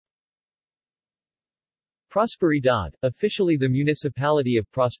Prosperidad, officially the Municipality of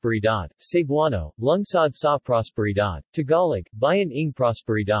Prosperidad, Cebuano, Lungsod sa Prosperidad, Tagalog, Bayan ng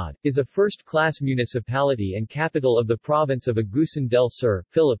Prosperidad, is a first-class municipality and capital of the province of Agusan del Sur,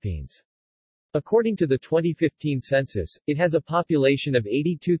 Philippines. According to the 2015 census, it has a population of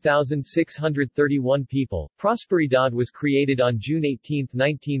 82,631 people. Prosperidad was created on June 18,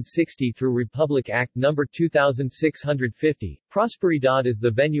 1960 through Republic Act No. 2650. Prosperidad is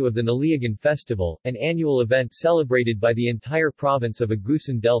the venue of the Naliagan Festival, an annual event celebrated by the entire province of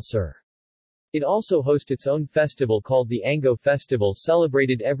Agusan del Sur. It also hosts its own festival called the Ango Festival,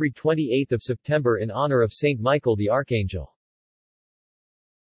 celebrated every 28th of September in honor of Saint Michael the Archangel.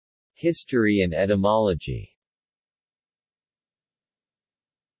 History and etymology.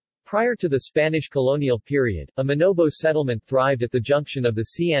 Prior to the Spanish colonial period, a Manobo settlement thrived at the junction of the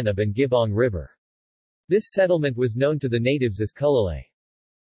Sianab and Gibong River. This settlement was known to the natives as Culalay.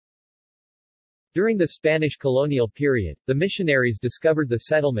 During the Spanish colonial period, the missionaries discovered the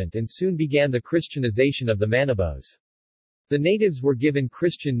settlement and soon began the Christianization of the Manobos. The natives were given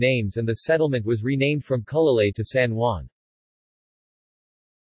Christian names and the settlement was renamed from Culalay to San Juan.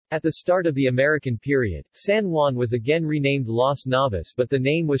 At the start of the American period, San Juan was again renamed Las Navas, but the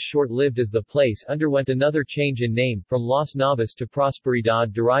name was short-lived as the place underwent another change in name, from Las Navas to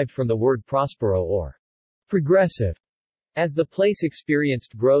Prosperidad, derived from the word prospero or progressive, as the place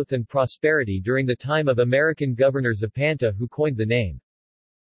experienced growth and prosperity during the time of American Governor Zapata, who coined the name.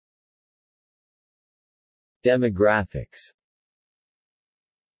 Demographics.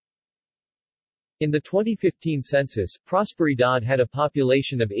 In the 2015 census, Prosperidad had a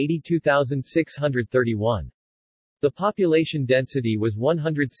population of 82,631. The population density was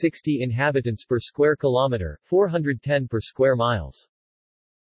 160 inhabitants per square kilometer, 410 per square miles.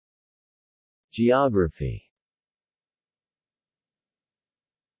 Geography.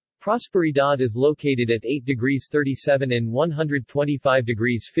 Prosperidad is located at 8 degrees 37 and 125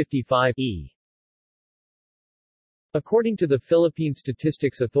 degrees 55 E. According to the Philippine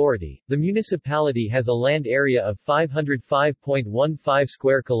Statistics Authority, the municipality has a land area of 505.15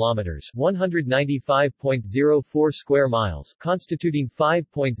 square kilometers, 195.04 square miles, constituting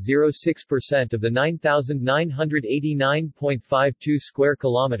 5.06% of the 9,989.52 square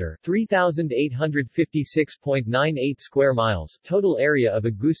kilometer, 3,856.98 square miles total area of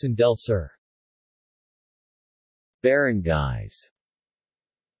Agusan del Sur. Barangays.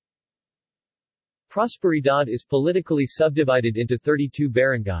 Prosperidad is politically subdivided into 32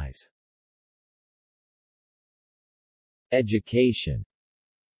 barangays. Education.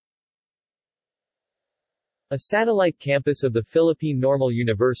 A satellite campus of the Philippine Normal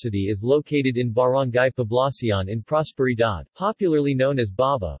University is located in Barangay Poblacion in Prosperidad, popularly known as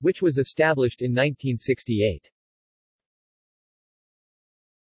Baba, which was established in 1968.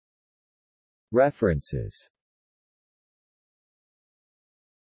 References.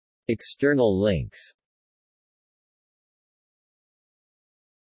 External links.